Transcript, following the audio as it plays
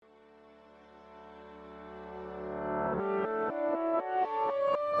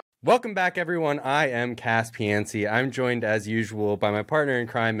Welcome back, everyone. I am Piancey. I'm joined, as usual, by my partner in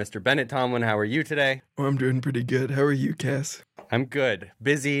crime, Mr. Bennett. Tomlin, how are you today? Oh, I'm doing pretty good. How are you, Cass? I'm good.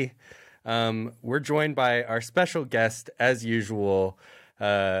 Busy. We're joined by our special guest, as usual,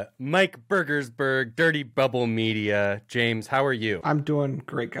 Mike Burgersburg, Dirty Bubble Media. James, how are you? I'm doing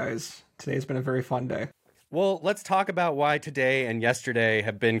great, guys. Today's been a very fun day. Well, let's talk about why today and yesterday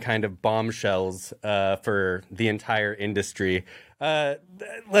have been kind of bombshells for the entire industry. And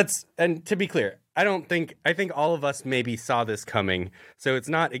to be clear, I think all of us maybe saw this coming, so it's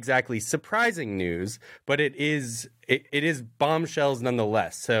not exactly surprising news, but it is bombshells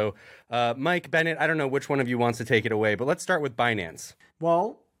nonetheless. So, Mike, Bennett, I don't know which one of you wants to take it away, but let's start with Binance.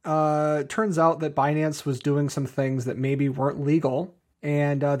 Well, it turns out that Binance was doing some things that maybe weren't legal,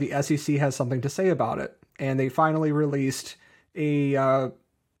 and the SEC has something to say about it. And they finally released a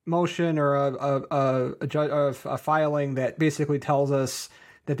motion or a filing that basically tells us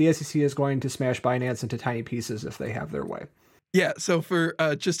that the SEC is going to smash Binance into tiny pieces if they have their way. Yeah, so for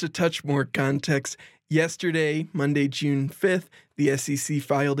just a touch more context, yesterday, Monday, June 5th, the SEC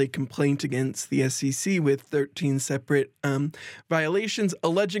filed a complaint against the SEC with 13 separate violations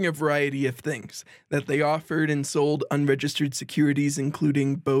alleging a variety of things, that they offered and sold unregistered securities,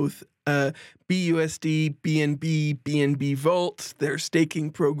 including both BUSD, BNB Vault, their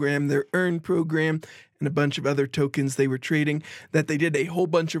staking program, their Earn program, and a bunch of other tokens they were trading, that they did a whole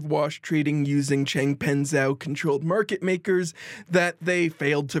bunch of wash trading using Changpeng Zhao controlled market makers, that they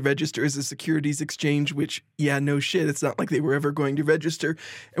failed to register as a securities exchange, which, yeah, no shit, it's not like they were ever going to register.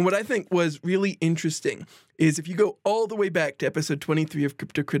 And what I think was really interesting is if you go all the way back to episode 23 of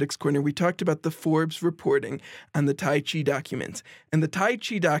Crypto Critics Corner, we talked about the Forbes reporting on the Tai Chi documents. And the Tai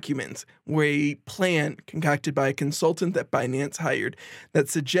Chi documents were a plan concocted by a consultant that Binance hired that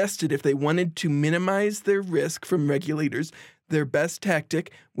suggested if they wanted to minimize their risk from regulators, their best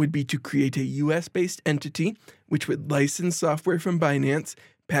tactic would be to create a US-based entity which would license software from Binance,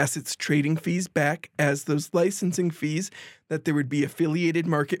 pass its trading fees back as those licensing fees, that there would be affiliated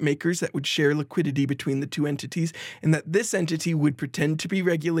market makers that would share liquidity between the two entities, and that this entity would pretend to be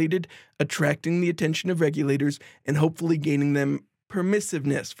regulated, attracting the attention of regulators and hopefully gaining them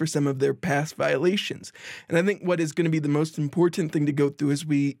permissiveness for some of their past violations. And I think what is going to be the most important thing to go through as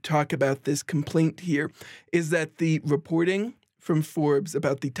we talk about this complaint here is that the reporting from Forbes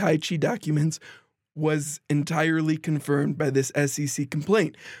about the Tai Chi documents was entirely confirmed by this SEC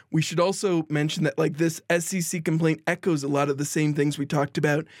complaint. We should also mention that this SEC complaint echoes a lot of the same things we talked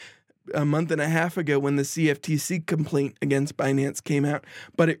about a month and a half ago when the CFTC complaint against Binance came out.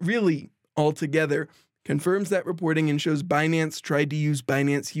 But it really, altogether, confirms that reporting and shows Binance tried to use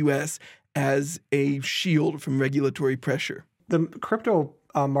Binance US as a shield from regulatory pressure. The crypto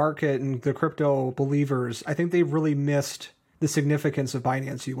market and the crypto believers, I think they've really missed the significance of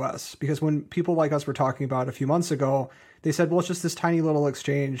Binance US, because when people like us were talking about it a few months ago, they said, well, it's just this tiny little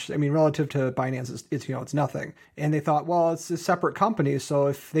exchange. I mean, relative to Binance, it's nothing. And they thought, well, it's a separate company, so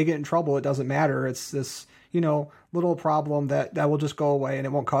if they get in trouble, it doesn't matter. It's this, little problem that will just go away and it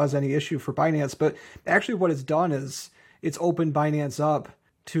won't cause any issue for Binance. But actually what it's done is it's opened Binance up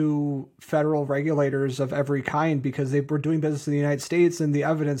to federal regulators of every kind, because they were doing business in the United States, and the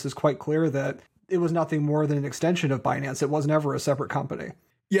evidence is quite clear that it was nothing more than an extension of Binance. It was never a separate company.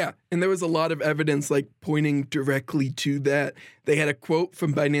 Yeah, and there was a lot of evidence pointing directly to that. They had a quote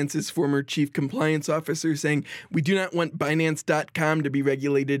from Binance's former chief compliance officer saying, "We do not want Binance.com to be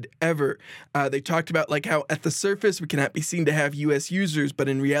regulated ever." They talked about how at the surface we cannot be seen to have U.S. users, but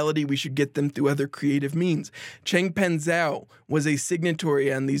in reality we should get them through other creative means. Changpeng Zhao was a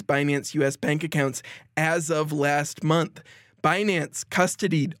signatory on these Binance U.S. bank accounts as of last month. Binance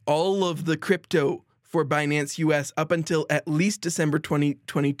custodied all of the crypto for Binance US up until at least December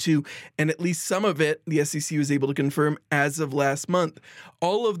 2022, and at least some of it, the SEC was able to confirm as of last month.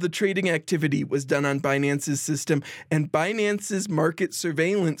 All of the trading activity was done on Binance's system, and Binance's market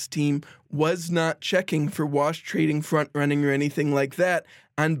surveillance team was not checking for wash trading, front running, or anything like that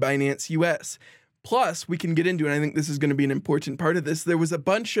on Binance US. Plus, we can get into, and I think this is going to be an important part of this, there was a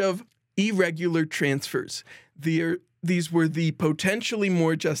bunch of irregular transfers. These were the potentially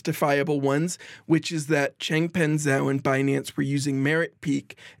more justifiable ones, which is that Changpeng Zhao and Binance were using Merit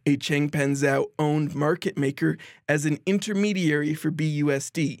Peak, a Changpeng Zhao-owned market maker, as an intermediary for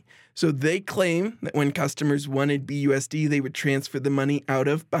BUSD. So they claim that when customers wanted BUSD, they would transfer the money out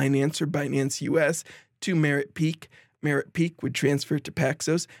of Binance or Binance US to Merit Peak. Merit Peak would transfer it to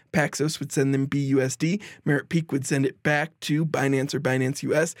Paxos. Paxos would send them BUSD. Merit Peak would send it back to Binance or Binance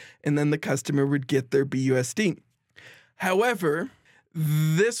US, and then the customer would get their BUSD. However,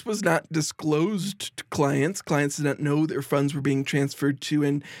 This was not disclosed to clients. Clients did not know their funds were being transferred to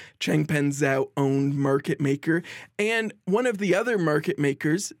an Changpeng Zhao-owned market maker. And one of the other market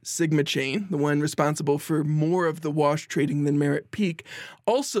makers, Sigma Chain, the one responsible for more of the wash trading than Merit Peak,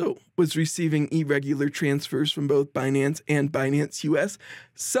 also was receiving irregular transfers from both Binance and Binance US,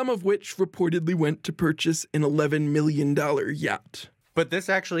 some of which reportedly went to purchase an $11 million yacht. But this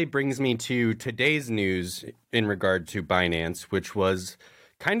actually brings me to today's news in regard to Binance, which was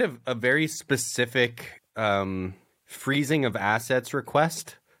kind of a very specific freezing of assets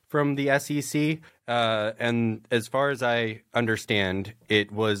request from the SEC. And as far as I understand, it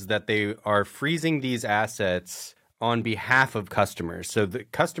was that they are freezing these assets on behalf of customers. So the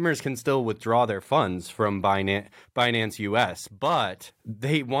customers can still withdraw their funds from Binance US, but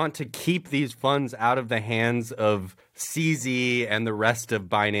they want to keep these funds out of the hands of CZ and the rest of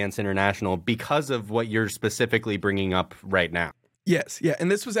Binance International because of what you're specifically bringing up right now. Yes, yeah, and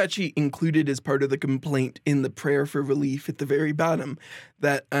this was actually included as part of the complaint in the prayer for relief at the very bottom,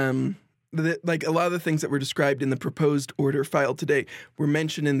 that like a lot of the things that were described in the proposed order filed today were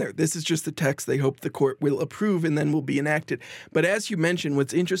mentioned in there. This is just the text they hope the court will approve and then will be enacted. But as you mentioned,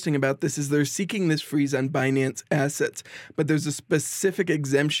 what's interesting about this is they're seeking this freeze on Binance assets, but there's a specific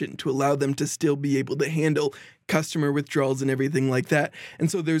exemption to allow them to still be able to handle customer withdrawals and everything like that. And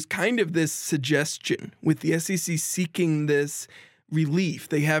so there's kind of this suggestion with the SEC seeking this relief.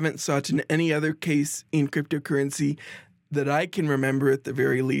 They haven't sought in any other case in cryptocurrency that I can remember at the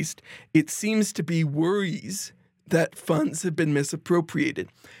very least. It seems to be worries that funds have been misappropriated.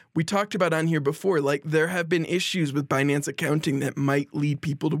 We talked about on here before, like there have been issues with Binance accounting that might lead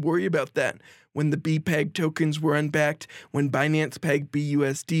people to worry about that. When the BPEG tokens were unbacked, when Binance Peg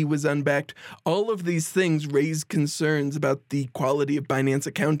BUSD was unbacked, all of these things raise concerns about the quality of Binance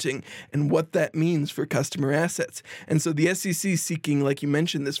accounting and what that means for customer assets. And so the SEC seeking, like you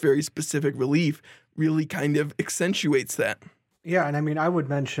mentioned, this very specific relief really kind of accentuates that. Yeah, and I mean, I would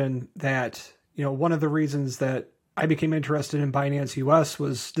mention that, one of the reasons that I became interested in Binance US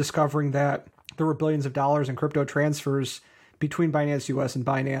was discovering that there were billions of dollars in crypto transfers between Binance US and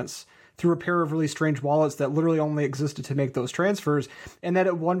Binance through a pair of really strange wallets that literally only existed to make those transfers. And that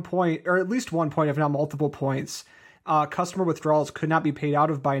at one point, or at least one point, if not multiple points, customer withdrawals could not be paid out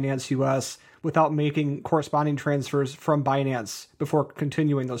of Binance US without making corresponding transfers from Binance before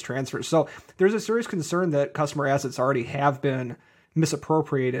continuing those transfers. So there's a serious concern that customer assets already have been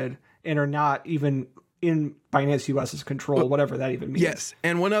misappropriated and are not even in Binance US's control, whatever that even means. Yes.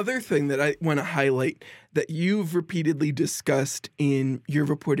 And one other thing that I want to highlight that you've repeatedly discussed in your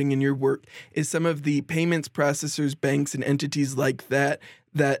reporting and your work is some of the payments processors, banks, and entities like that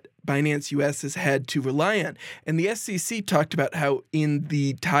Binance US has had to rely on. And the SEC talked about how in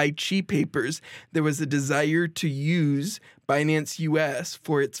the Tai Chi papers, there was a desire to use Binance US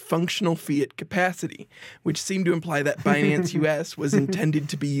for its functional fiat capacity, which seemed to imply that Binance US was intended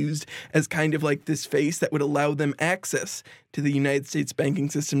to be used as kind of like this face that would allow them access to the United States banking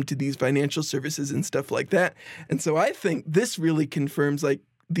system, to these financial services and stuff like that. And so I think this really confirms like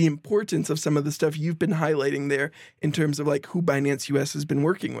the importance of some of the stuff you've been highlighting there in terms of like who Binance US has been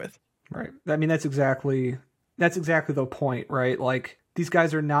working with. Right. I mean, that's exactly the point, right? Like these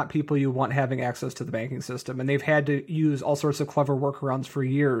guys are not people you want having access to the banking system, and they've had to use all sorts of clever workarounds for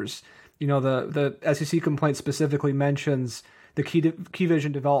years. The SEC complaint specifically mentions the Key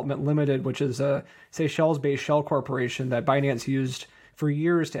Vision Development Limited, which is a Seychelles-based shell corporation that Binance used for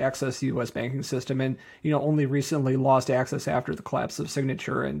years to access the U.S. banking system, and only recently lost access after the collapse of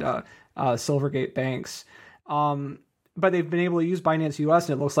Signature and Silvergate banks. But they've been able to use Binance US,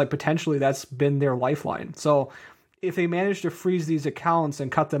 and it looks like potentially that's been their lifeline. So if they manage to freeze these accounts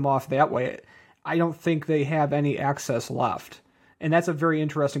and cut them off that way, I don't think they have any access left. And that's a very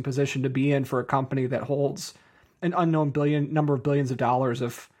interesting position to be in for a company that holds an unknown number of billions of dollars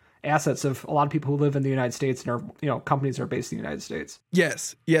of assets of a lot of people who live in the United States and are, companies that are based in the United States.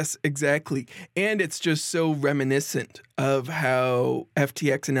 Yes, exactly. And it's just so reminiscent of how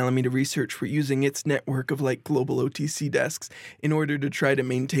FTX and Alameda Research were using its network of like global OTC desks in order to try to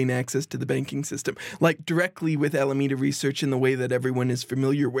maintain access to the banking system, like directly with Alameda Research in the way that everyone is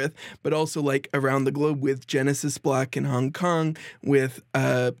familiar with, but also like around the globe with Genesis Block in Hong Kong, with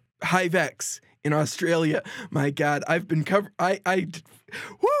HiveX in Australia. My God, I've been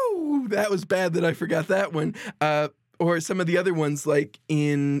whoo, that was bad that I forgot that one. Or some of the other ones like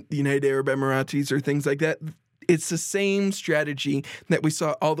in the United Arab Emirates or things like that. It's the same strategy that we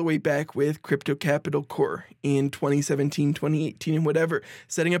saw all the way back with Crypto Capital Core in 2017, 2018, and whatever,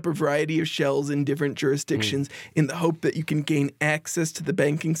 setting up a variety of shells in different jurisdictions in the hope that you can gain access to the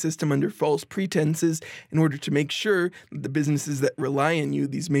banking system under false pretenses in order to make sure that the businesses that rely on you,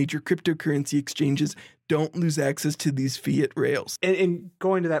 these major cryptocurrency exchanges, don't lose access to these fiat rails. And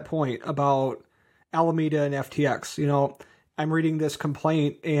going to that point about Alameda and FTX, I'm reading this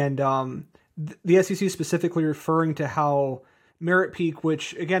complaint, and the SEC specifically referring to how Merit Peak,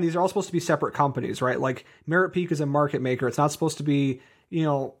 which again, these are all supposed to be separate companies, right? Like Merit Peak is a market maker. It's not supposed to be,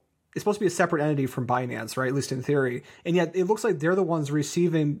 it's supposed to be a separate entity from Binance, right? At least in theory. And yet it looks like they're the ones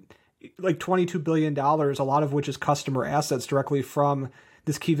receiving like $22 billion, a lot of which is customer assets directly from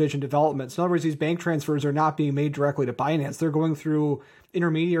this Key Vision development. So in other words, these bank transfers are not being made directly to Binance. They're going through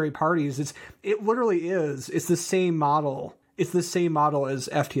intermediary parties. It literally is. It's the same model. It's the same model as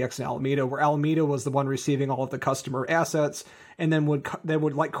FTX and Alameda, where Alameda was the one receiving all of the customer assets and then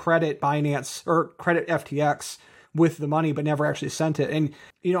would like credit Binance or credit FTX with the money, but never actually sent it. And,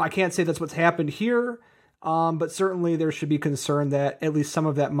 I can't say that's what's happened here, but certainly there should be concern that at least some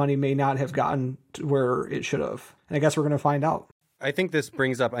of that money may not have gotten to where it should have. And I guess we're going to find out. I think this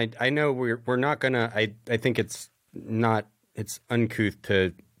brings up, I know we're not going to, I think it's uncouth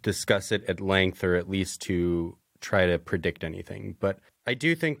to discuss it at length or at least to try to predict anything. But I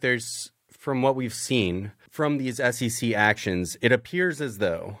do think there's, from what we've seen from these SEC actions, it appears as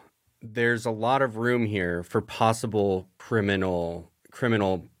though there's a lot of room here for possible criminal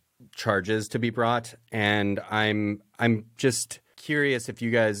charges to be brought. And I'm just curious if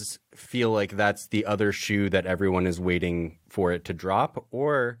you guys feel like that's the other shoe that everyone is waiting for it to drop,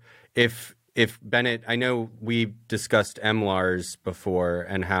 or if Bennett, I know we discussed MLARS before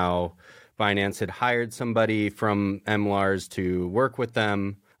and how Binance had hired somebody from MLARS to work with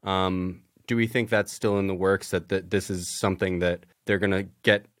them. Do we think that's still in the works, that this is something that they're going to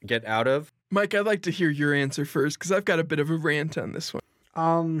get out of? Mike, I'd like to hear your answer first, because I've got a bit of a rant on this one.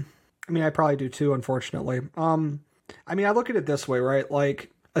 I probably do too, unfortunately. I look at it this way, right? Like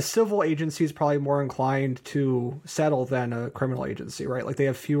a civil agency is probably more inclined to settle than a criminal agency, right? Like they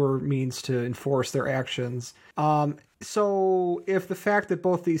have fewer means to enforce their actions. So if the fact that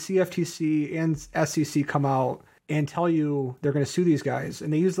both the CFTC and SEC come out and tell you they're going to sue these guys,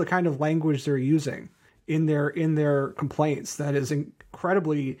 and they use the kind of language they're using in their complaints, that is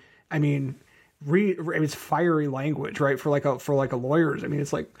incredibly, it's fiery language, right? For like a lawyers.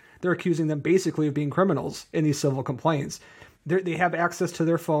 It's like they're accusing them basically of being criminals in these civil complaints. They have access to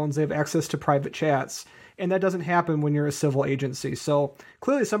their phones. They have access to private chats. And that doesn't happen when you're a civil agency. So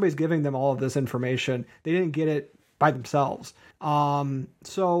clearly somebody's giving them all of this information. They didn't get it by themselves.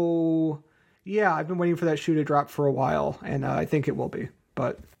 So yeah, I've been waiting for that shoe to drop for a while, and I think it will be,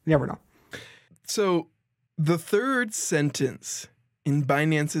 but you never know. So the third sentence in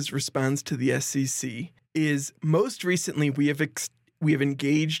Binance's response to the SEC is, most recently we have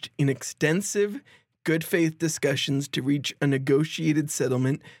engaged in extensive good faith discussions to reach a negotiated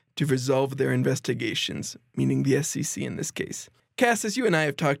settlement to resolve their investigations, meaning the SEC in this case. Cass, as you and I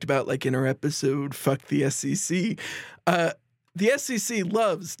have talked about, like in our episode, Fuck the SEC, the SEC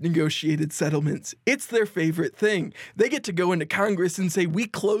loves negotiated settlements. It's their favorite thing. They get to go into Congress and say, we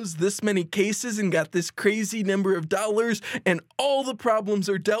closed this many cases and got this crazy number of dollars and all the problems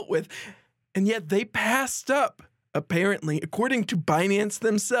are dealt with. And yet they passed up, apparently, according to Binance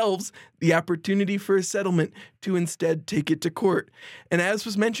themselves, the opportunity for a settlement to instead take it to court. And as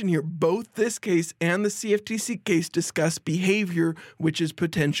was mentioned here, both this case and the CFTC case discuss behavior which is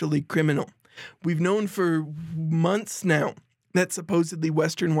potentially criminal. We've known for months now that supposedly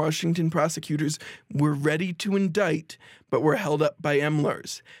Western Washington prosecutors were ready to indict, but were held up by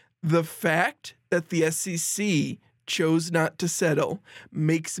MLARS. The fact that the SEC chose not to settle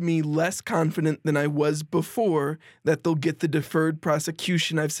makes me less confident than I was before that they'll get the deferred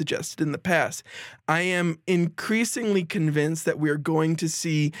prosecution I've suggested in the past. I am increasingly convinced that we are going to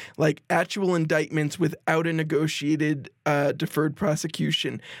see like actual indictments without a negotiated deferred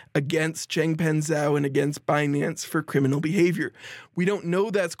prosecution against Changpeng Zhao and against Binance for criminal behavior. We don't know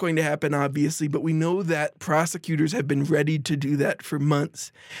that's going to happen, obviously, but we know that prosecutors have been ready to do that for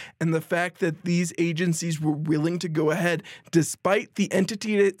months. And the fact that these agencies were willing to go ahead, despite the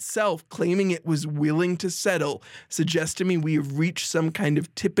entity itself claiming it was willing to settle, suggests to me we have reached some kind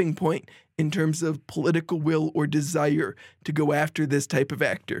of tipping point in terms of political will or desire to go after this type of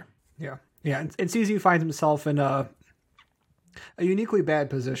actor. Yeah. And CZ finds himself in a uniquely bad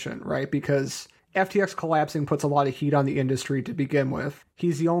position, right? Because FTX collapsing puts a lot of heat on the industry to begin with.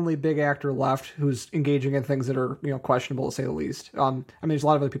 He's the only big actor left who's engaging in things that are, questionable to say the least. I mean, there's a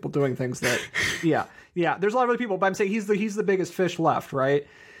lot of other people doing things that, yeah, there's a lot of other people, but I'm saying he's the biggest fish left, right?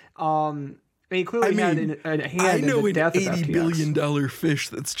 And he clearly had a hand in the death of FTX. I know an $80 billion fish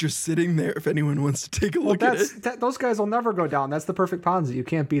that's just sitting there if anyone wants to take a look at it. Those guys will never go down. That's the perfect Ponzi. You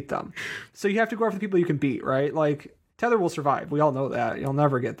can't beat them. So you have to go after the people you can beat, right? Like, Tether will survive. We all know that. You'll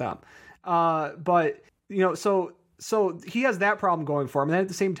never get them. But, so he has that problem going for him. And then at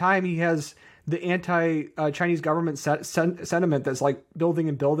the same time, he has the anti-Chinese government sentiment that's like building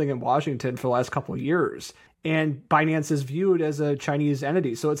in Washington for the last couple of years. And Binance is viewed as a Chinese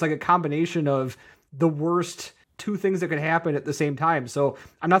entity. So it's like a combination of the worst two things that could happen at the same time. So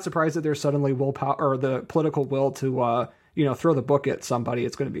I'm not surprised that there's suddenly willpower or the political will to, throw the book at somebody.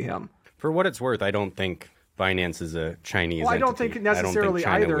 It's going to be him. For what it's worth, I don't think Binance is a Chinese entity. I don't think necessarily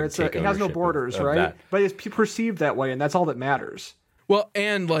either. It has no borders, right? That. But it's perceived that way, and that's all that matters. Well,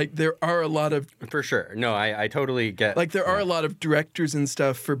 and like there are a lot of... For sure. No, I totally get... Like there are a lot of directors and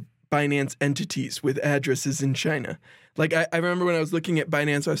stuff for Binance entities with addresses in China. Like I remember when I was looking at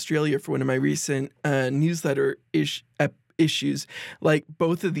Binance Australia for one of my recent newsletter issues, like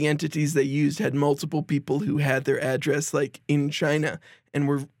both of the entities they used had multiple people who had their address like in China and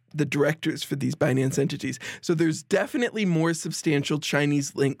were the directors for these Binance entities. So there's definitely more substantial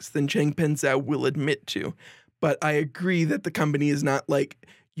Chinese links than Changpeng Zhao will admit to. But I agree that the company is not like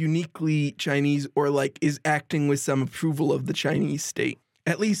uniquely Chinese or like is acting with some approval of the Chinese state.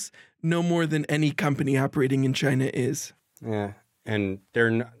 At least no more than any company operating in China is. Yeah. And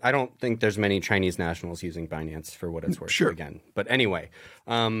I don't think there's many Chinese nationals using Binance for what it's worth. Sure. Again. But anyway,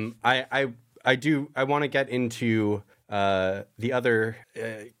 I want to get into the other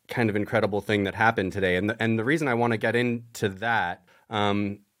kind of incredible thing that happened today. And the reason I want to get into that,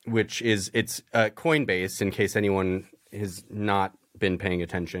 which is it's Coinbase, in case anyone has not been paying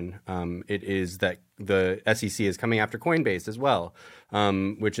attention, it is that the SEC is coming after Coinbase as well,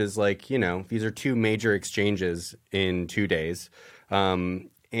 which is like, these are two major exchanges in 2 days.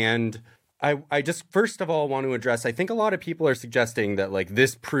 And I just first of all want to address, I think a lot of people are suggesting that like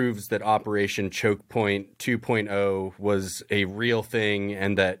this proves that Operation Choke Point 2.0 was a real thing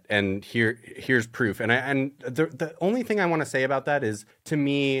and here's proof. And the only thing I want to say about that is, to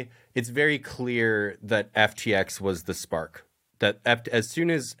me, it's very clear that FTX was the spark. That as soon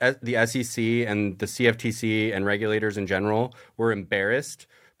as the SEC and the CFTC and regulators in general were embarrassed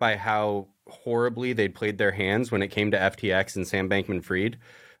by how horribly they'd played their hands when it came to FTX and Sam Bankman-Fried,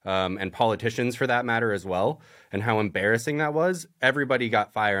 and politicians for that matter as well, and how embarrassing that was, everybody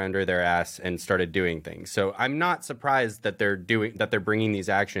got fire under their ass and started doing things. So I'm not surprised that they're bringing these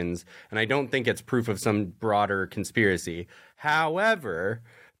actions, and I don't think it's proof of some broader conspiracy. However,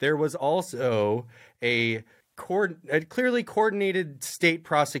 there was also a clearly coordinated state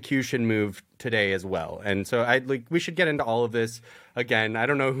prosecution move today as well. And so we should get into all of this. Again, I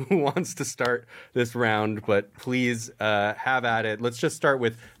don't know who wants to start this round, but please have at it. Let's start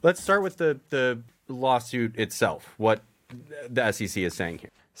with the lawsuit itself, what the SEC is saying here.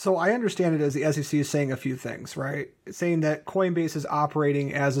 So I understand it as the SEC is saying a few things, right? It's saying that Coinbase is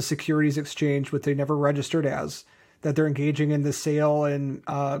operating as a securities exchange, which they never registered as, that they're engaging in the sale and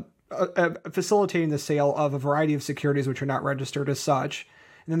facilitating the sale of a variety of securities which are not registered as such.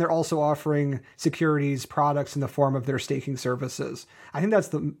 And then they're also offering securities products in the form of their staking services. I think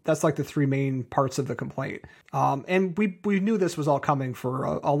that's like the three main parts of the complaint. And we knew this was all coming for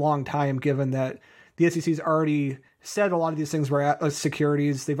a long time, given that the SEC's already said a lot of these things were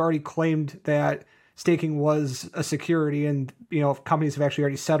securities. They've already claimed that staking was a security, and companies have actually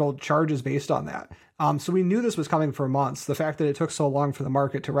already settled charges based on that. So we knew this was coming for months. The fact that it took so long for the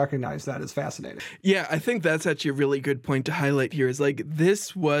market to recognize that is fascinating. Yeah, I think that's actually a really good point to highlight here, is like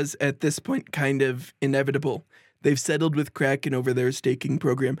this was at this point kind of inevitable. They've settled with Kraken over their staking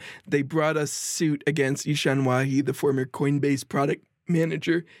program. They brought a suit against Ishan Wahi, the former Coinbase product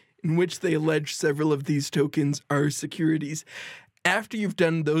manager, in which they allege several of these tokens are securities. After you've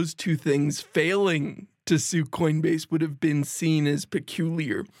done those two things, failing to sue Coinbase would have been seen as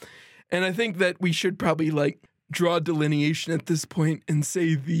peculiar. And I think that we should probably draw a delineation at this point and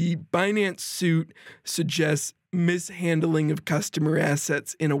say the Binance suit suggests mishandling of customer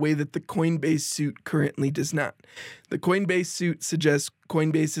assets in a way that the Coinbase suit currently does not. The Coinbase suit suggests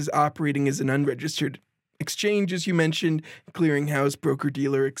Coinbase is operating as an unregistered exchange, as you mentioned, clearinghouse,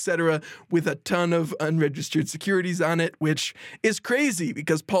 broker-dealer, etc., with a ton of unregistered securities on it, which is crazy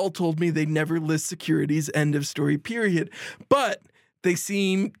because Paul told me they never list securities, end of story, period. But they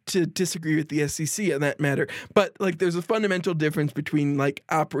seem to disagree with the SEC on that matter. But like, there's a fundamental difference between like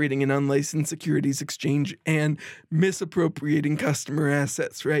operating an unlicensed securities exchange and misappropriating customer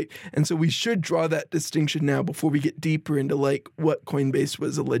assets, right? And so we should draw that distinction now before we get deeper into like what Coinbase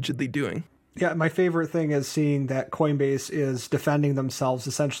was allegedly doing. Yeah, my favorite thing is seeing that Coinbase is defending themselves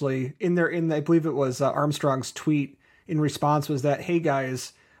essentially I believe it was Armstrong's tweet in response was that, hey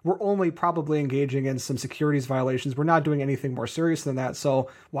guys, we're only probably engaging in some securities violations. We're not doing anything more serious than that. So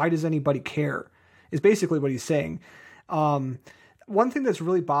why does anybody care? Is basically what he's saying. One thing that's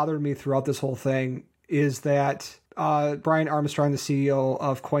really bothered me throughout this whole thing is that Brian Armstrong, the CEO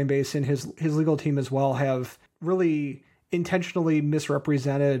of Coinbase, and his legal team as well have really intentionally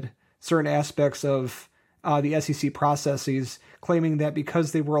misrepresented certain aspects of the SEC processes, claiming that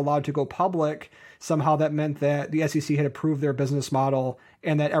because they were allowed to go public, somehow that meant that the SEC had approved their business model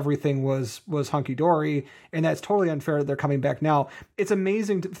and that everything was hunky-dory, and that's totally unfair that they're coming back now. It's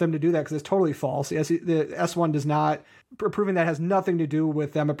amazing for them to do that because it's totally false. The S1 does not, approving that has nothing to do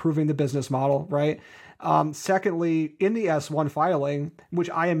with them approving the business model, right? Secondly, in the S1 filing,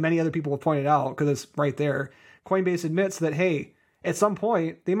 which I and many other people have pointed out because it's right there, Coinbase admits that, hey, at some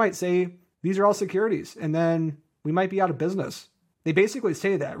point, they might say, these are all securities, and then we might be out of business. They basically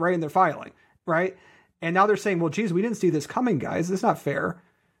say that right in their filing, right? And now they're saying, well, geez, we didn't see this coming, guys. That's not fair.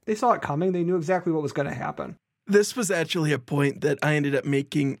 They saw it coming. They knew exactly what was going to happen. This was actually a point that I ended up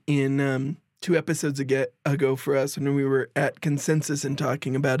making in 2 episodes ago for us when we were at Consensus and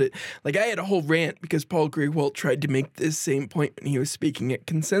talking about it. Like, I had a whole rant because Paul Grewalt tried to make this same point when he was speaking at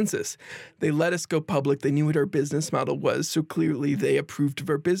Consensus. They let us go public. They knew what our business model was, so clearly they approved of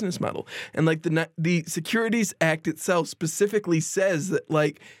our business model. And like the Securities Act itself specifically says that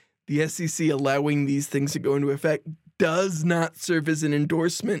like the SEC allowing these things to go into effect does not serve as an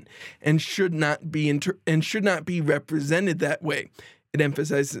endorsement and should not be represented that way. It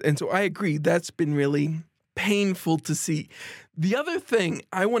emphasizes, and so I agree, that's been really painful to see. The other thing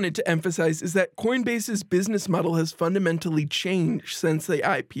I wanted to emphasize is that Coinbase's business model has fundamentally changed since they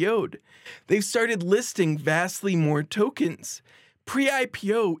IPO'd. They've started listing vastly more tokens.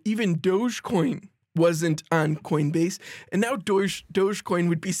 Pre-IPO, even Dogecoin wasn't on Coinbase, and now Dogecoin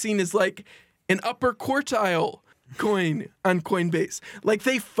would be seen as like an upper quartile coin on Coinbase. Like,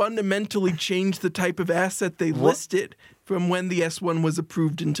 they fundamentally changed the type of asset they listed from when the S1 was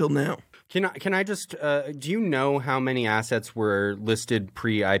approved until now. Can I just do you know how many assets were listed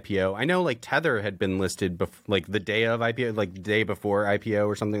pre-IPO? I know like Tether had been listed like the day of IPO, like the day before IPO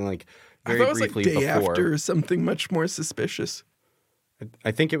or something, like very I thought briefly it was like day before. After or something much more suspicious.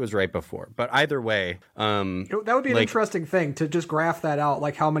 I think it was right before, but either way, that would be an interesting thing to just graph that out,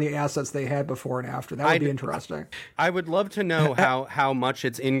 like how many assets they had before and after. That would be interesting. I would love to know how much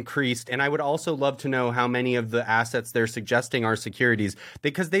it's increased, and I would also love to know how many of the assets they're suggesting are securities,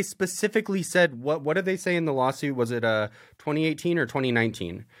 because they specifically said what did they say in the lawsuit? Was it 2018 or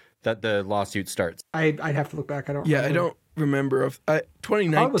 2019 that the lawsuit starts? I'd have to look back. I don't remember.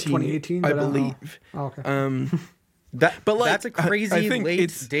 2019. I was 2018, I believe. Oh, okay. That's a crazy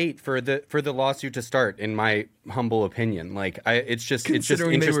late date for the lawsuit to start, in my humble opinion. Like, it's just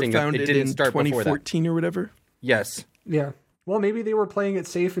interesting that it didn't start before that. 2014 or whatever. Yes. Yeah. Well, maybe they were playing it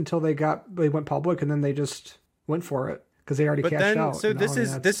safe until they went public, and then they just went for it because they already cashed out. So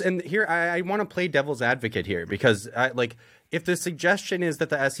and here I want to play devil's advocate here, because if the suggestion is that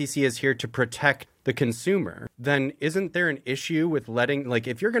the SEC is here to protect the consumer, then isn't there an issue with letting, like,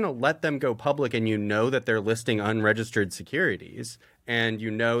 if you're going to let them go public and you know that they're listing unregistered securities and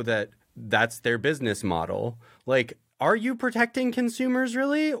you know that that's their business model, like, are you protecting consumers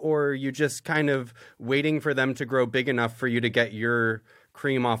really, or are you just kind of waiting for them to grow big enough for you to get your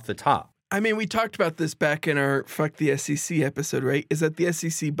cream off the top? I mean, we talked about this back in our Fuck the SEC episode, right? Is that the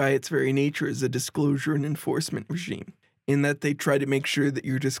SEC by its very nature is a disclosure and enforcement regime, in that they try to make sure that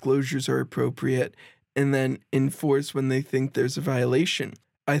your disclosures are appropriate and then enforce when they think there's a violation.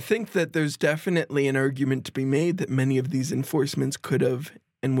 I think that there's definitely an argument to be made that many of these enforcements could have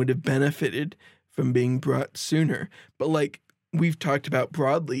and would have benefited from being brought sooner. But like we've talked about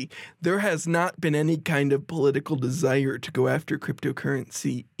broadly, there has not been any kind of political desire to go after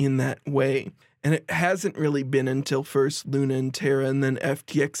cryptocurrency in that way. And it hasn't really been until first Luna and Terra and then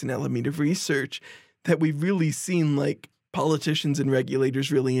FTX and Alameda Research that we've really seen like politicians and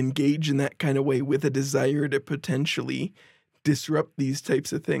regulators really engage in that kind of way with a desire to potentially disrupt these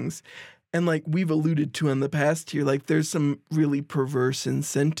types of things. And like we've alluded to in the past here, like there's some really perverse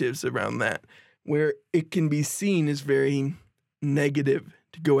incentives around that, where it can be seen as very negative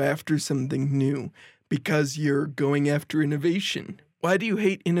to go after something new because you're going after innovation. Why do you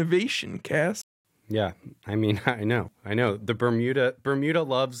hate innovation, Cass? Yeah. I mean, I know. The Bermuda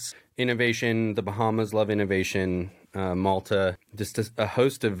loves innovation. The Bahamas love innovation. Malta, just a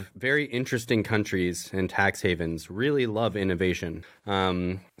host of very interesting countries and tax havens really love innovation.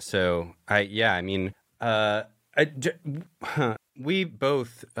 We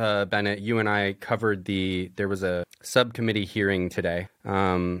both, Bennett, you and I covered there was a subcommittee hearing today.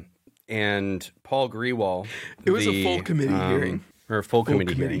 And Paul Grewal. It was a full committee hearing. Or a full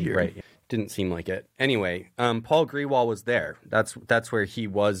committee hearing, right. Didn't seem like it. Anyway, Paul Grewal was there. That's where he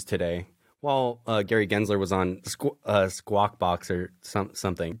was today. While Gary Gensler was on Squawk Box or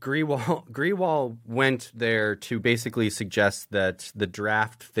something. Grewal went there to basically suggest that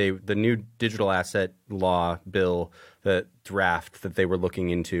the new digital asset law bill, the draft that they were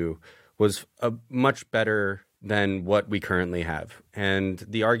looking into, was a much better than what we currently have. And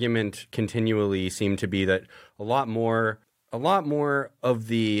the argument continually seemed to be that a lot more of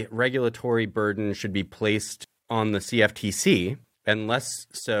the regulatory burden should be placed on the CFTC and less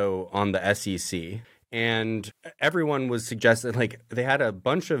so on the SEC. And everyone was suggesting, like, they had a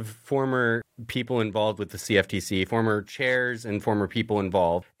bunch of former people involved with the CFTC, former chairs and former people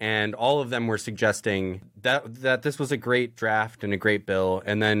involved, and all of them were suggesting that this was a great draft and a great bill.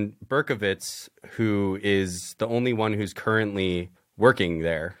 And then Berkovitz, who is the only one who's currently working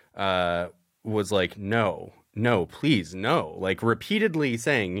there, was like, no, please, no. Like, repeatedly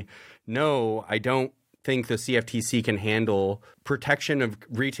saying, no, I don't think the CFTC can handle protection of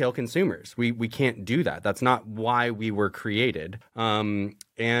retail consumers. We can't do that. That's not why we were created. And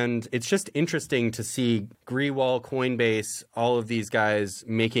it's just interesting to see Grewal, Coinbase, all of these guys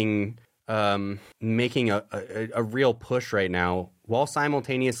making a real push right now, while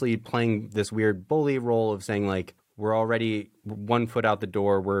simultaneously playing this weird bully role of saying, like, we're already 1 foot out the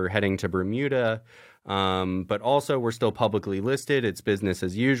door, we're heading to Bermuda. But also we're still publicly listed. It's business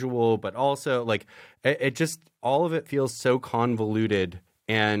as usual, but also, like, it just, all of it feels so convoluted,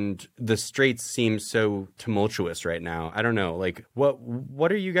 and the straits seem so tumultuous right now. I don't know. Like,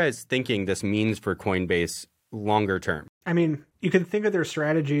 what are you guys thinking this means for Coinbase longer term? I mean, you can think of their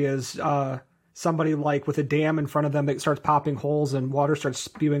strategy as somebody like with a dam in front of them that starts popping holes and water starts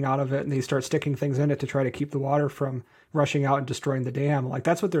spewing out of it, and they start sticking things in it to try to keep the water from rushing out and destroying the dam. Like,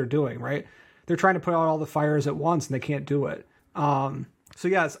 that's what they're doing, right? They're trying to put out all the fires at once, and they can't do it. So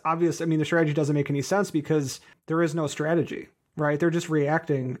yeah, it's obvious. I mean, the strategy doesn't make any sense because there is no strategy, right? They're just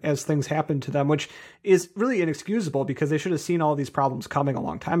reacting as things happen to them, which is really inexcusable because they should have seen all these problems coming a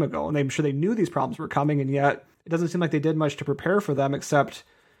long time ago, and I'm sure they knew these problems were coming, and yet it doesn't seem like they did much to prepare for them except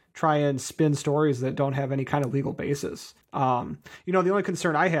try and spin stories that don't have any kind of legal basis. The only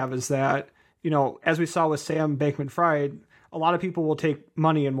concern I have is that, as we saw with Sam Bankman-Fried, a lot of people will take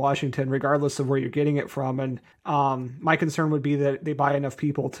money in Washington regardless of where you're getting it from. And my concern would be that they buy enough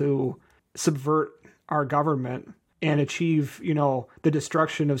people to subvert our government and achieve, the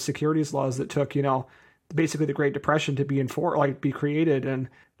destruction of securities laws that took, basically the Great Depression to be created and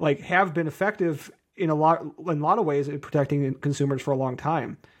have been effective in a lot of ways in protecting consumers for a long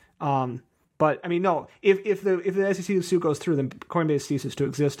time. But I mean, no, if the SEC suit goes through, then Coinbase ceases to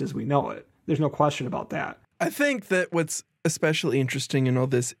exist as we know it. There's no question about that. I think that what's especially interesting in all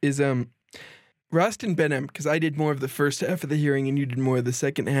this is Rostin Bennett, because I did more of the first half of the hearing and you did more of the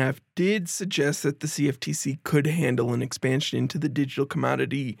second half, did suggest that the CFTC could handle an expansion into the digital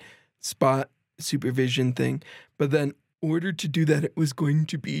commodity spot supervision thing. But then, in order to do that, it was going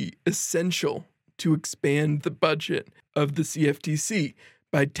to be essential to expand the budget of the CFTC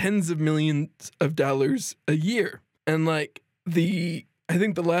by tens of millions of dollars a year. And I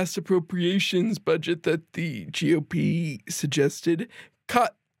think the last appropriations budget that the GOP suggested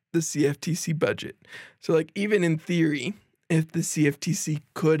cut the CFTC budget. So, even in theory, if the CFTC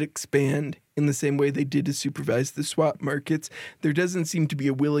could expand in the same way they did to supervise the swap markets, there doesn't seem to be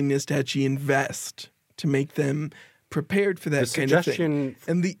a willingness to actually invest to make them prepared for that kind of thing.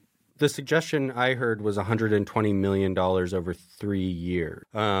 And the suggestion I heard was $120 million over 3 years.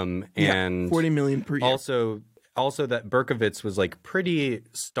 And $40 million per year. Also that Berkovitz was pretty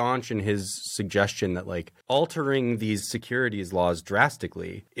staunch in his suggestion that altering these securities laws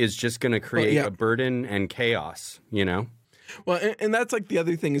drastically is just going to create a burden and chaos, Well, and that's the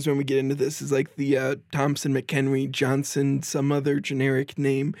other thing is when we get into this is the Thompson, McHenry, Johnson, some other generic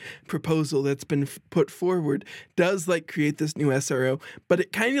name proposal that's been put forward does create this new SRO, but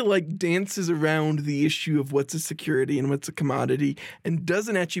it kind of dances around the issue of what's a security and what's a commodity and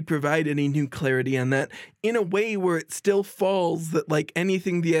doesn't actually provide any new clarity on that in a way where it still falls that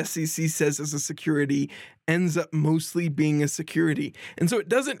anything the SEC says is a security ends up mostly being a security. And so it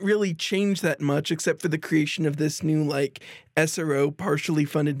doesn't really change that much except for the creation of this new SRO partially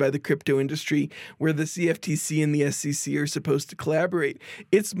funded by the crypto industry where the CFTC and the SEC are supposed to collaborate.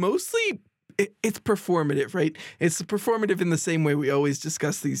 It's mostly it's performative, right? It's performative in the same way we always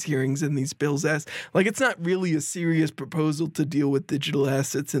discuss these hearings and these bills as. It's not really a serious proposal to deal with digital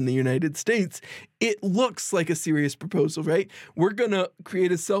assets in the United States. It looks like a serious proposal, right? We're going to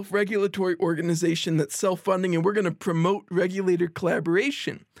create a self-regulatory organization that's self-funding, and we're going to promote regulator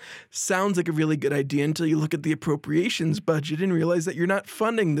collaboration. Sounds like a really good idea until you look at the appropriations budget and realize that you're not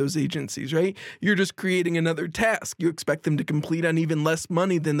funding those agencies, right? You're just creating another task. You expect them to complete on even less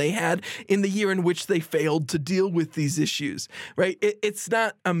money than they had in the year in which they failed to deal with these issues, right? It's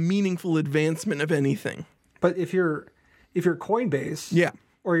not a meaningful advancement of anything. But if you're Coinbase,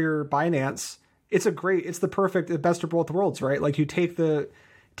 or you're Binance, it's the best of both worlds, right? You take the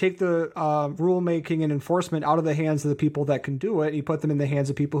rulemaking and enforcement out of the hands of the people that can do it, and you put them in the hands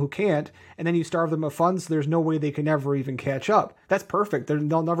of people who can't, and then you starve them of funds. So there's no way they can ever even catch up. That's perfect.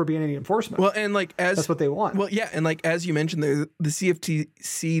 There'll never be any enforcement. Well, and that's what they want. Well, yeah, and as you mentioned, the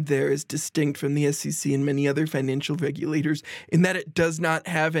CFTC there is distinct from the SEC and many other financial regulators in that it does not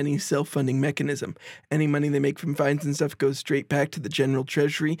have any self-funding mechanism. Any money they make from fines and stuff goes straight back to the general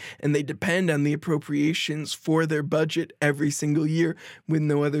treasury, and they depend on the appropriations for their budget every single year with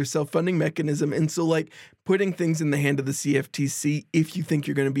no other self-funding mechanism. And so putting things in the hand of the CFTC, if you think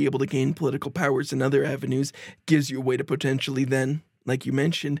you're going to be able to gain political powers in other avenues, gives you a way to potentially then, like you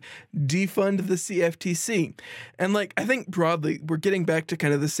mentioned, defund the CFTC. And I think broadly, we're getting back to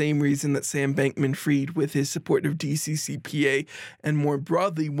kind of the same reason that Sam Bankman-Fried, with his support of DCCPA, and more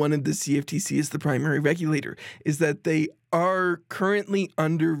broadly wanted the CFTC as the primary regulator, is that they are currently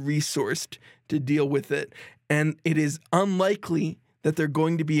under-resourced to deal with it. And it is unlikely that they're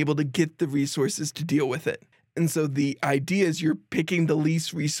going to be able to get the resources to deal with it. And so the idea is you're picking the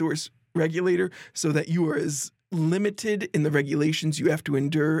least resource regulator so that you are as limited in the regulations you have to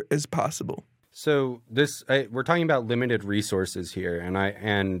endure as possible. So we're talking about limited resources here,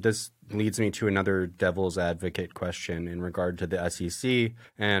 and this leads me to another devil's advocate question in regard to the SEC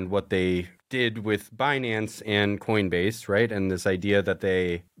and what they did with Binance and Coinbase, right? And this idea that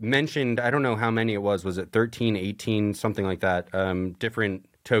they mentioned, I don't know how many it was it 13, 18, something like that, different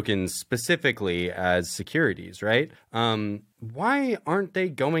tokens specifically as securities, right? Why aren't they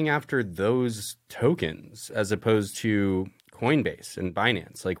going after those tokens as opposed to Coinbase and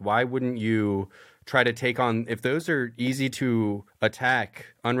Binance? Why wouldn't you try to take on, if those are easy to attack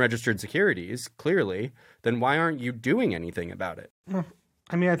unregistered securities, clearly, then why aren't you doing anything about it?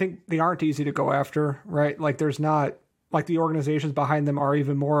 I think they aren't easy to go after, right? There's not, the organizations behind them are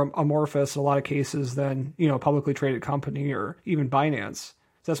even more amorphous in a lot of cases than, a publicly traded company or even Binance.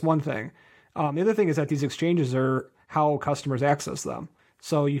 So that's one thing. The other thing is that these exchanges are how customers access them.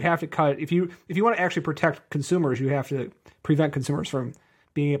 So you have to cut, if you want to actually protect consumers, you have to prevent consumers from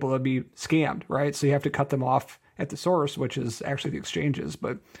being able to be scammed, right? So you have to cut them off at the source, which is actually the exchanges.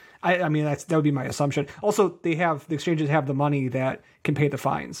 But that would be my assumption. Also, the exchanges have the money that can pay the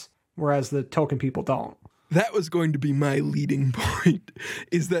fines, whereas the token people don't. That was going to be my leading point,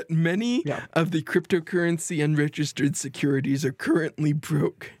 is that many of the cryptocurrency unregistered securities are currently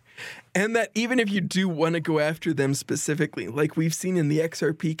broke. And that even if you do want to go after them specifically, like we've seen in the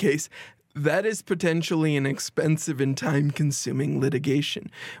XRP case, that is potentially an expensive and time-consuming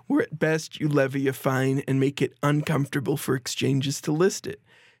litigation, where at best you levy a fine and make it uncomfortable for exchanges to list it.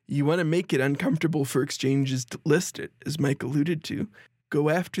 You want to make it uncomfortable for exchanges to list it, as Mike alluded to. Go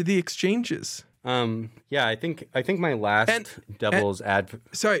after the exchanges. I think my last devil's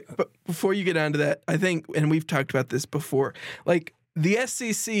advocate. Sorry, but before you get onto that, I think, and we've talked about this before, the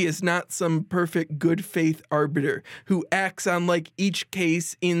SEC is not some perfect good faith arbiter who acts on each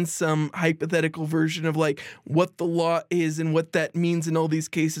case in some hypothetical version of what the law is and what that means in all these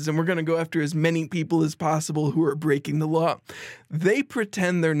cases. And we're going to go after as many people as possible who are breaking the law. They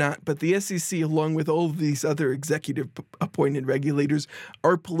pretend they're not, but the SEC, along with all of these other executive appointed regulators,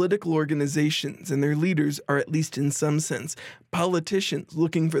 are political organizations, and their leaders are, at least in some sense, politicians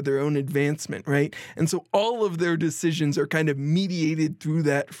looking for their own advancement, right? And so all of their decisions are kind of mediated through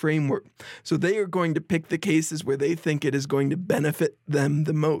that framework. So they are going to pick the cases where they think it is going to benefit them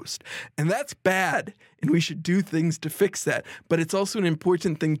the most. And that's bad, and we should do things to fix that. But it's also an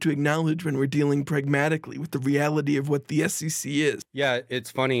important thing to acknowledge when we're dealing pragmatically with the reality of what the SEC is. Yeah, it's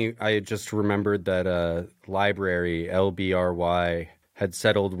funny. I just remembered that library, LBRY, had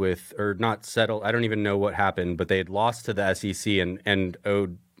settled with, or not settled, I don't even know what happened, but they had lost to the SEC and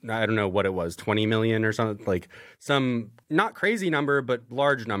owed I don't know what it was, 20 million or something, like some not crazy number, but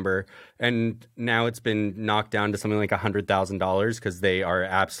large number. And now it's been knocked down to something like $100,000 because they are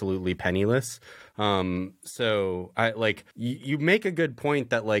absolutely penniless. So I like you make a good point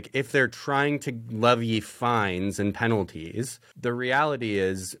that like if they're trying to levy fines and penalties, the reality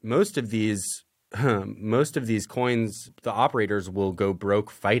is most of these coins, the operators will go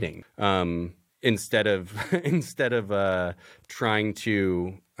broke fighting. Instead of trying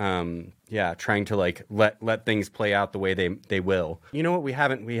to like let things play out the way they will. You know what, we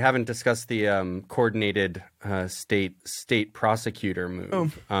haven't discussed the coordinated state prosecutor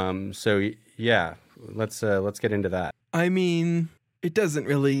move. So yeah, let's get into that. I mean, it doesn't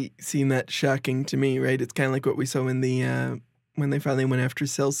really seem that shocking to me, right? It's kind of like what we saw in the when they finally went after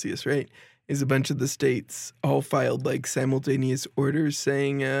Celsius, right? Is a bunch of the states all filed like simultaneous orders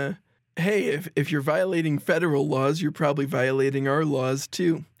saying, hey, if you're violating federal laws, you're probably violating our laws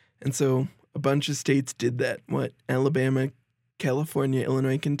too. And so a bunch of states did that. What? Alabama, California,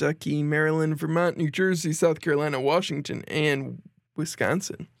 Illinois, Kentucky, Maryland, Vermont, New Jersey, South Carolina, Washington, and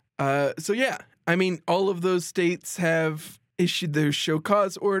Wisconsin. So yeah, I mean, all of those states have issued their show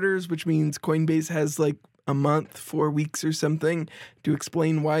cause orders, which means Coinbase has like a month, 4 weeks or something to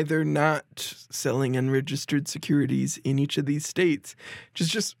explain why they're not selling unregistered securities in each of these states, which is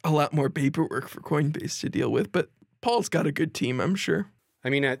just a lot more paperwork for Coinbase to deal with. But Paul's got a good team, I'm sure.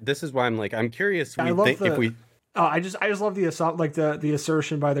 I mean, this is why I'm like, I'm curious. I just love the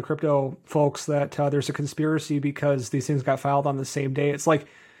assertion by the crypto folks that there's a conspiracy because these things got filed on the same day. It's like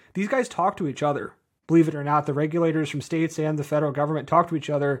these guys talk to each other. Believe it or not, the regulators from states and the federal government talk to each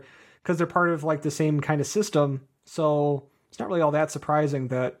other because they're part of like the same kind of system. So it's not really all that surprising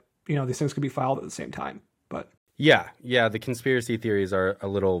that, you know, these things could be filed at the same time. But yeah, the conspiracy theories are a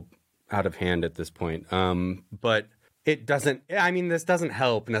little out of hand at this point. But it doesn't, I mean, this doesn't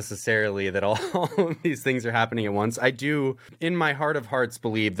help necessarily that all of these things are happening at once. I do, in my heart of hearts,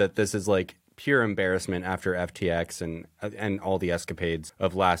 believe that this is like pure embarrassment after FTX and all the escapades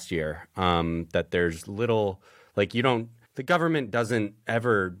of last year. That there's little, like, the government doesn't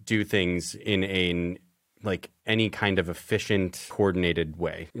ever do things in like any kind of efficient, coordinated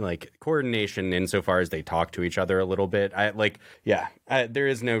way. Like coordination insofar as they talk to each other a little bit. There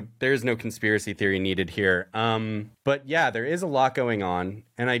is no conspiracy theory needed here. But yeah, there is a lot going on,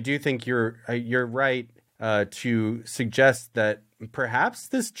 and I do think you're right to suggest that perhaps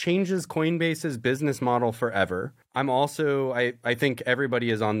this changes Coinbase's business model forever. I think everybody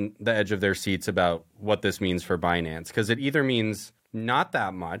is on the edge of their seats about what this means for Binance, because it either means not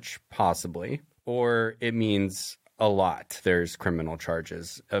that much, possibly, or it means a lot. There's criminal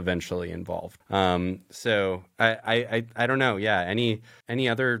charges eventually involved. So I don't know. Yeah. Any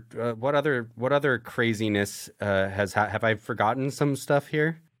other what other craziness have I forgotten some stuff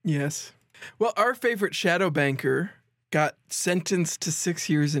here? Yes. Well, our favorite shadow banker got sentenced to 6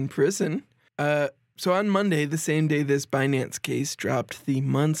 years in prison. So on Monday, the same day this Binance case dropped, the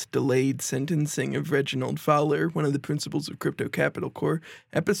months-delayed sentencing of Reginald Fowler, one of the principals of Crypto Capital Corp,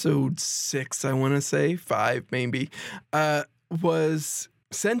 episode 6, I want to say, 5 maybe, was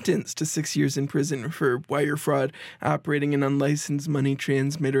sentenced to 6 years in prison for wire fraud, operating an unlicensed money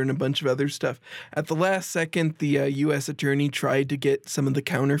transmitter, and a bunch of other stuff. At the last second, the U.S. attorney tried to get some of the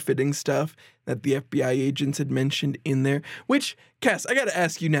counterfeiting stuff that the FBI agents had mentioned in there, which, Cass, I got to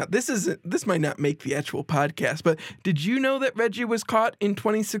ask you now, this might not make the actual podcast, but did you know that Reggie was caught in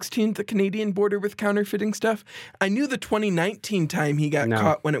 2016 at the Canadian border with counterfeiting stuff? I knew the 2019 time he got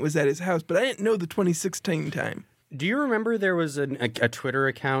caught when it was at his house, but I didn't know the 2016 time. Do you remember there was a Twitter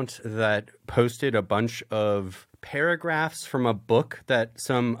account that posted a bunch of paragraphs from a book that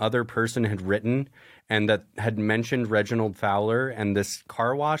some other person had written and that had mentioned Reginald Fowler and this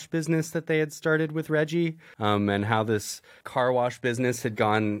car wash business that they had started with Reggie, and how this car wash business had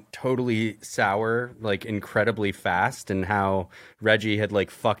gone totally sour, like incredibly fast, and how Reggie had like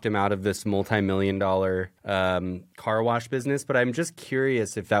fucked him out of this multi-million-dollar car wash business. But I'm just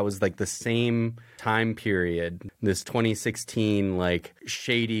curious if that was like the same time period, this 2016 like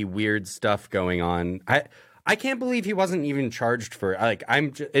shady, weird stuff going on. I can't believe he wasn't even charged for, like,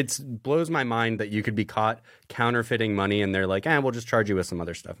 it blows my mind that you could be caught counterfeiting money and they're like, we'll just charge you with some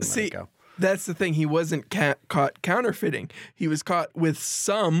other stuff and let it go. That's the thing. He wasn't caught counterfeiting. He was caught with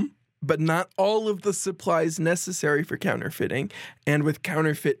some, but not all of the supplies necessary for counterfeiting, and with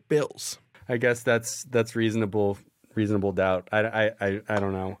counterfeit bills. I guess that's reasonable doubt. I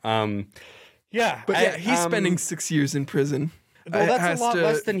don't know. He's spending 6 years in prison. Well, that's a lot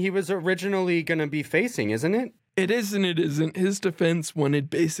less than he was originally going to be facing, isn't it? It is and it isn't. His defense wanted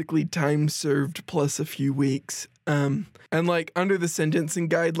basically time served plus a few weeks. And like under the sentencing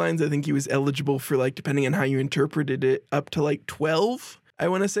guidelines, I think he was eligible for like, depending on how you interpreted it, up to like 12, I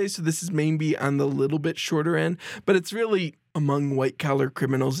want to say. So this is maybe on the little bit shorter end, but it's really among white collar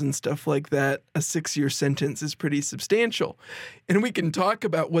criminals and stuff like that. A 6-year sentence is pretty substantial. And we can talk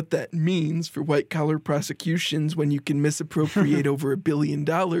about what that means for white collar prosecutions when you can misappropriate over $1 billion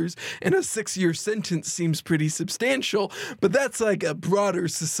and a 6-year sentence seems pretty substantial. But that's like a broader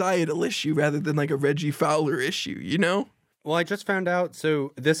societal issue rather than like a Reggie Fowler issue, you know? Well, I just found out.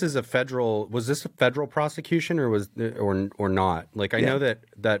 So this is was this a federal prosecution or or not? Like I know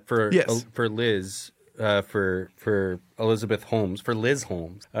that for Liz, for Elizabeth Holmes, for Liz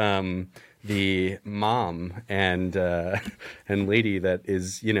Holmes, the mom and lady that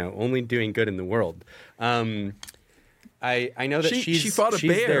is, you know, only doing good in the world. I know that she fought a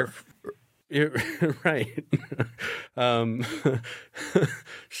bear. Right.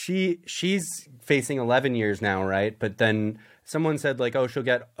 She's facing 11 years now, right? But then someone said like, oh, she'll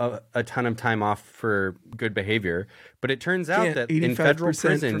get a ton of time off for good behavior. But it turns out that in federal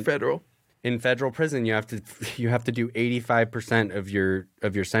prison, in federal prison, you have to do 85% of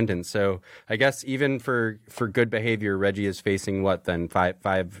your sentence. So I guess even for good behavior, Reggie is facing what then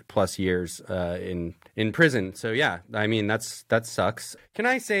 5+ years in prison. So yeah, I mean that sucks. Can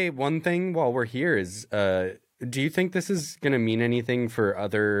I say one thing while we're here? Is do you think this is going to mean anything for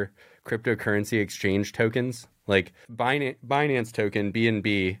other cryptocurrency exchange tokens? Like Binance token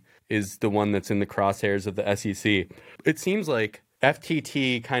BNB is the one that's in the crosshairs of the SEC. It seems like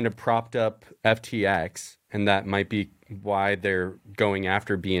FTT kind of propped up FTX, and that might be why they're going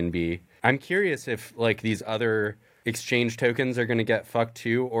after BNB. I'm curious if like these other exchange tokens are going to get fucked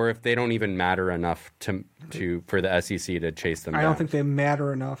too, or if they don't even matter enough for the SEC to chase them down. I don't think they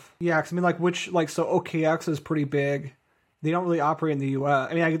matter enough. Yeah, because I mean, so OKX is pretty big. They don't really operate in the U.S.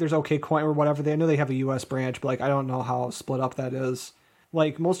 I mean, there's OKCoin or whatever. I know they have a U.S. branch, but like I don't know how split up that is.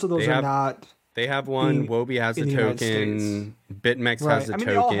 Like most of those are not. They have one. Wobi has a token. BitMEX has a token.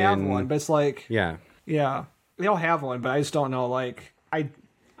 They all have one, but it's like yeah, they all have one, but I just don't know. Like I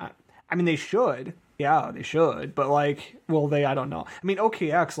mean, they should. Yeah, they should, but like, will they? I don't know. I mean,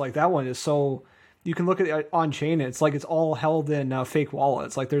 OKX, like that one is so you can look at it on chain. It's like it's all held in fake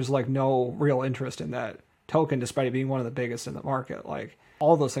wallets. Like there's like no real interest in that token, despite it being one of the biggest in the market. Like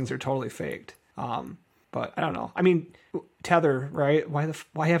all those things are totally faked. But I don't know. I mean, Tether, right?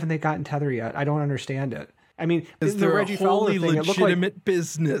 Why haven't they gotten Tether yet? I don't understand it. I mean, the Reggie Fowler thing, legitimate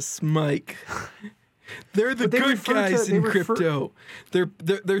business, Mike. They're the good guys in crypto. They're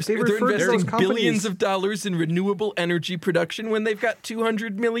investing billions of dollars in renewable energy production when they've got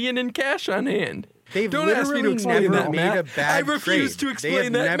 $200 million in cash on hand. Don't ask me to explain that math. I refuse to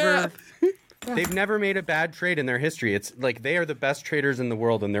explain that math. They've never made a bad trade in their history. It's like they are the best traders in the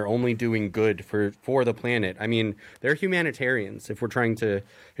world, and they're only doing good for the planet. I mean, they're humanitarians. If we're trying to,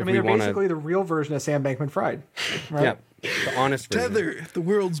 they're basically the real version of Sam Bankman-Fried, right? Yeah, the honest version. Tether, the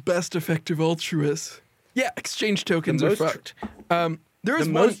world's best effective altruist. Yeah, exchange tokens are fucked. There is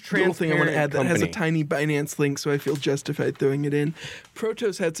one little thing I want to add that has a tiny Binance link, so I feel justified throwing it in.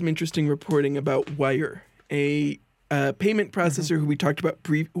 Protos had some interesting reporting about Wire, a payment processor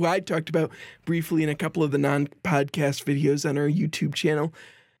who I talked about briefly in a couple of the non-podcast videos on our YouTube channel.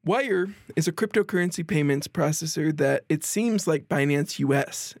 Wire is a cryptocurrency payments processor that it seems like Binance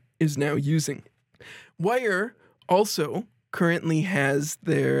US is now using. Wire also currently has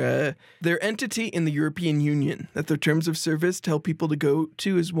their entity in the European Union that their terms of service tell people to go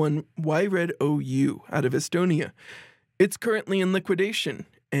to is one Wired OU out of Estonia. It's currently in liquidation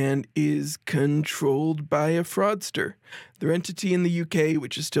and is controlled by a fraudster. Their entity in the UK,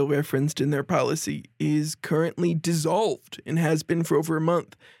 which is still referenced in their policy, is currently dissolved and has been for over a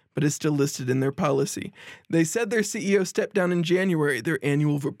month, but is still listed in their policy. They said their CEO stepped down in January. Their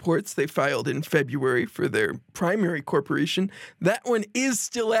annual reports they filed in February for their primary corporation, that one is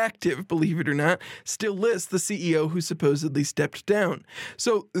still active, believe it or not, still lists the CEO who supposedly stepped down.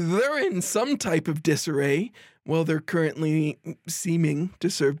 So they're in some type of disarray. Well, they're currently seeming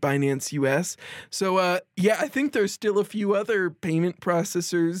to serve Binance US. So, I think there's still a few other payment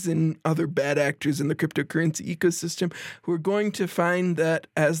processors and other bad actors in the cryptocurrency ecosystem who are going to find that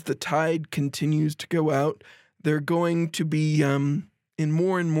as the tide continues to go out, they're going to be in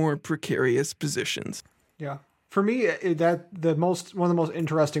more and more precarious positions. Yeah. For me, one of the most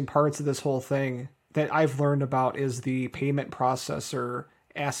interesting parts of this whole thing that I've learned about is the payment processor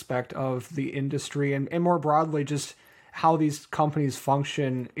aspect of the industry and more broadly just how these companies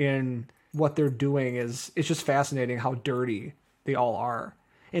function in what they're doing. It's just fascinating how dirty they all are.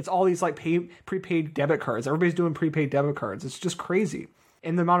 It's all these like prepaid debit cards. Everybody's doing prepaid debit cards. It's just crazy.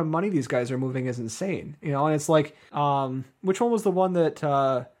 And the amount of money these guys are moving is insane. And it's like, which one was the one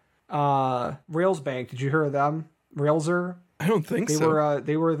that Rails Bank? Did you hear of them? Railser? I don't think they so.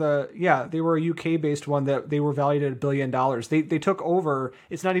 They were a UK based one that they were valued at $1 billion. They took over.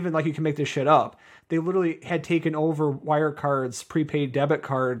 It's not even like you can make this shit up. They literally had taken over Wirecard's prepaid debit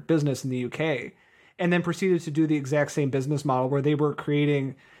card business in the UK, and then proceeded to do the exact same business model where they were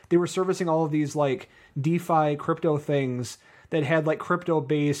servicing all of these like DeFi crypto things that had like crypto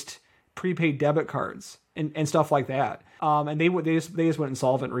based prepaid debit cards and stuff like that. And they just went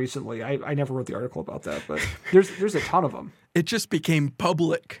insolvent recently. I never wrote the article about that, but there's a ton of them. It just became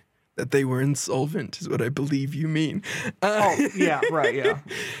public that they were insolvent, is what I believe you mean. Yeah, right, yeah.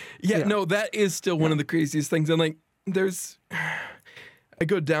 Yeah, no, that is still one of the craziest things. And like, I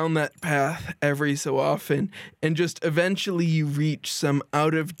go down that path every so often, and just eventually you reach some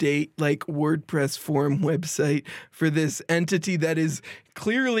out-of-date, like, WordPress forum website for this entity that is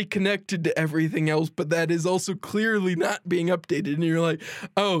clearly connected to everything else, but that is also clearly not being updated. And you're like,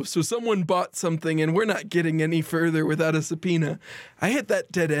 oh, so someone bought something and we're not getting any further without a subpoena. I hit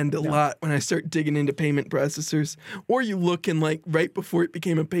that dead end a lot when I start digging into payment processors. Or you look and, like, right before it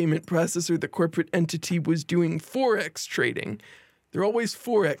became a payment processor, the corporate entity was doing Forex trading. They're always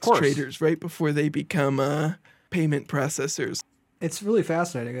Forex traders right before they become payment processors. It's really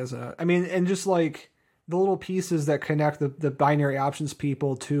fascinating, isn't it? I mean, and just like the little pieces that connect the binary options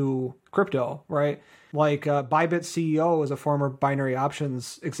people to crypto, right? Like Bybit CEO is a former binary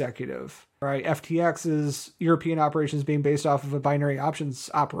options executive, right? FTX's European operations being based off of a binary options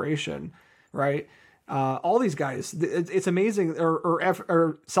operation, right? All these guys, it's amazing.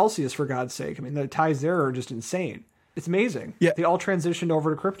 Or Celsius, for God's sake. I mean, the ties there are just insane. It's amazing. Yeah. They all transitioned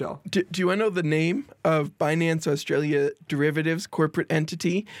over to crypto. Do you want to know the name of Binance Australia Derivatives corporate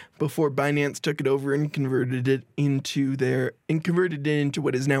entity before Binance took it over and converted it into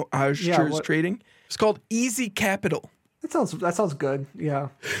what is now Azures Trading? It's called Easy Capital. That sounds good. Yeah.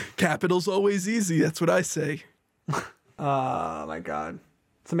 Capital's always easy. That's what I say. Oh my God.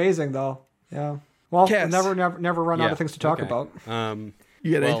 It's amazing though. Yeah. Well, Cass. never run out of things to talk about.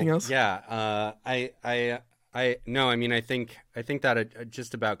 You got anything else? Yeah. No, I mean, I think that it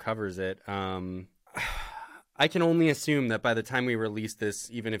just about covers it. I can only assume that by the time we release this,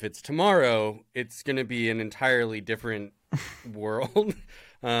 even if it's tomorrow, it's going to be an entirely different world,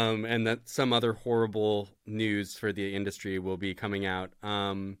 and that some other horrible news for the industry will be coming out.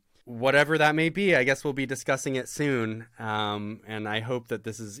 Whatever that may be, I guess we'll be discussing it soon. And I hope that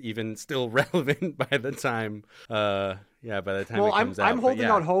this is even still relevant by the time. By the time it comes out. I'm holding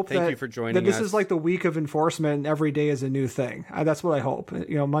out hope thank you for joining that this us. is like the week of enforcement and every day is a new thing. That's what I hope.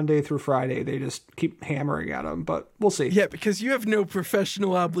 Monday through Friday, they just keep hammering at them, but we'll see. Yeah, because you have no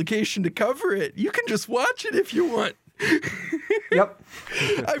professional obligation to cover it. You can just watch it if you want. Yep.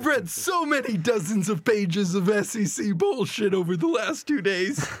 I've read so many dozens of pages of SEC bullshit over the last 2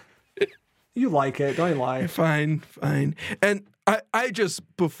 days. You like it, don't you lie? Fine. And I just,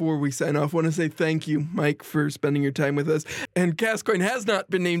 before we sign off, want to say thank you, Mike, for spending your time with us. And Castcoin has not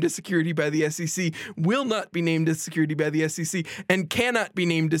been named a security by the SEC, will not be named a security by the SEC, and cannot be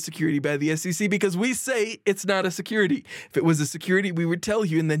named a security by the SEC because we say it's not a security. If it was a security, we would tell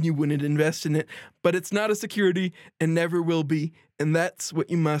you, and then you wouldn't invest in it. But it's not a security and never will be, and that's what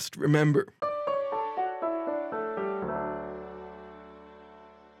you must remember.